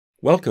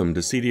Welcome to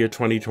CEDIA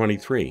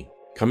 2023.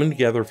 Coming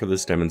together for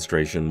this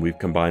demonstration, we've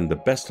combined the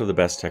best of the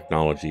best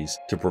technologies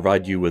to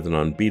provide you with an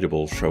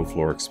unbeatable show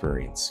floor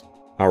experience.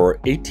 Our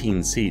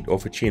 18-seat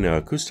Officina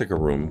Acustica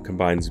room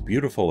combines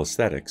beautiful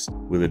aesthetics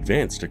with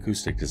advanced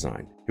acoustic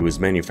design. It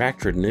was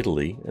manufactured in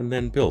Italy and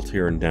then built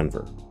here in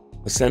Denver.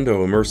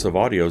 Ascendo Immersive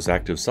Audio's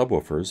active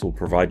subwoofers will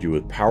provide you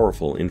with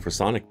powerful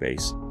infrasonic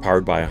bass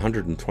powered by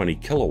 120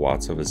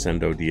 kilowatts of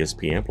Ascendo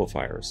DSP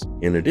amplifiers.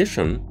 In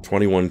addition,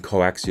 21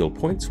 coaxial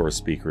point source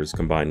speakers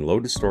combine low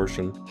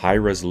distortion, high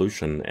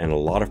resolution, and a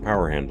lot of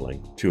power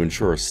handling to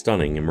ensure a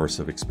stunning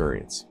immersive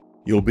experience.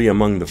 You'll be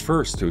among the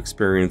first to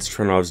experience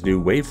Trinnov's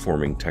new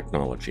WaveForming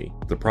technology,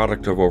 the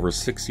product of over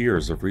 6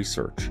 years of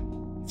research.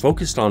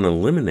 Focused on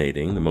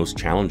eliminating the most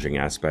challenging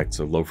aspects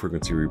of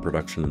low-frequency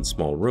reproduction in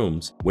small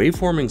rooms,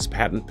 WaveForming's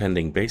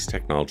patent-pending bass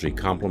technology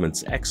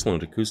complements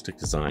excellent acoustic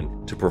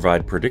design to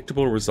provide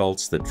predictable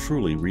results that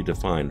truly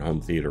redefine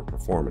home theater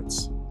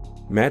performance.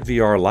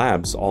 MadVR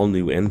Labs'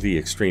 all-new NV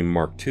Extreme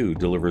Mark II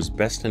delivers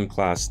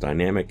best-in-class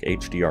dynamic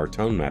HDR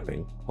tone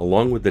mapping,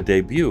 along with the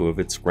debut of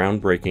its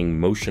groundbreaking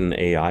Motion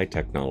AI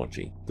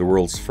technology, the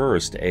world's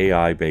first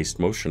AI-based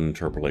motion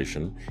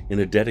interpolation in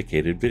a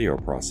dedicated video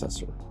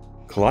processor.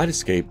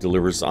 Kaleidoscape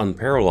delivers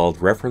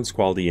unparalleled reference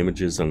quality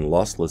images and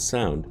lossless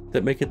sound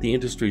that make it the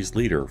industry's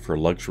leader for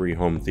luxury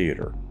home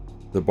theater.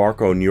 The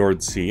Barco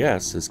Njord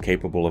CS is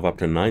capable of up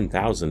to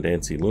 9,000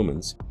 ANSI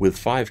lumens with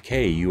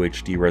 5K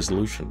UHD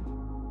resolution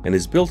and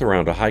is built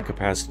around a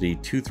high-capacity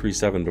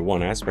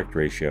 2:37:1 aspect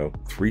ratio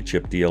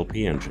 3-chip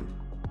DLP engine.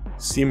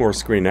 Seymour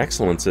Screen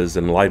Excellence's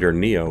Enlighter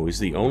Neo is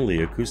the only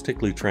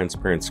acoustically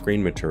transparent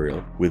screen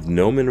material with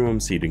no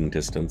minimum seating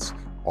distance,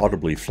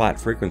 audibly flat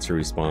frequency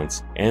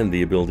response, and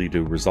the ability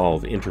to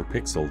resolve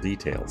interpixel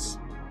details.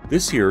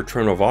 This year,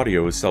 Trinnov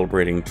Audio is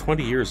celebrating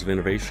 20 years of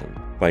innovation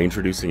by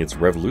introducing its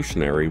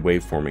revolutionary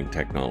waveforming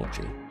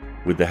technology.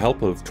 With the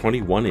help of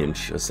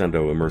 21-inch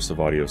Ascendo Immersive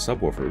Audio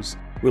subwoofers,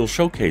 we'll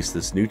showcase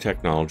this new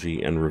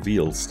technology and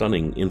reveal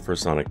stunning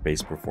infrasonic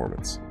bass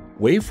performance.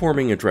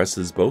 Waveforming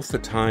addresses both the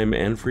time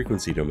and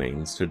frequency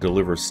domains to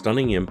deliver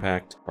stunning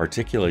impact,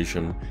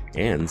 articulation,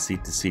 and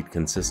seat-to-seat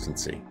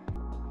consistency.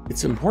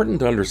 It's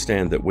important to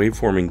understand that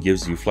waveforming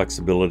gives you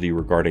flexibility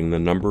regarding the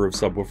number of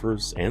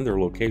subwoofers and their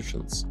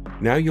locations.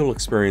 Now you'll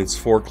experience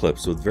 4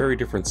 clips with very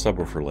different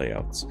subwoofer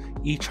layouts,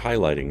 each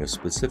highlighting a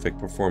specific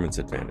performance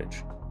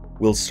advantage.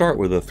 We'll start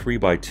with a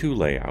 3x2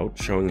 layout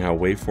showing how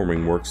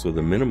waveforming works with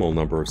a minimal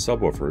number of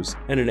subwoofers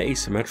and an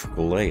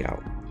asymmetrical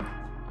layout.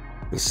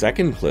 The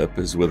second clip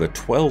is with a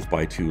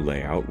 12x2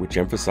 layout, which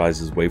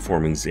emphasizes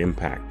waveforming's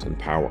impact and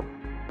power.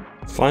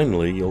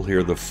 Finally, you'll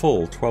hear the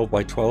full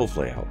 12x12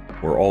 layout,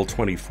 where all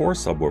 24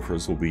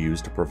 subwoofers will be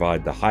used to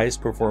provide the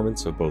highest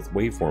performance of both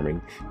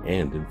waveforming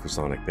and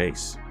infrasonic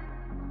bass.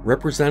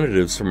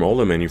 Representatives from all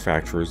the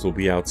manufacturers will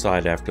be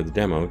outside after the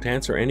demo to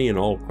answer any and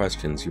all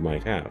questions you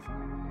might have.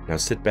 Now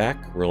sit back,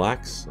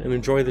 relax, and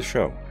enjoy the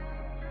show.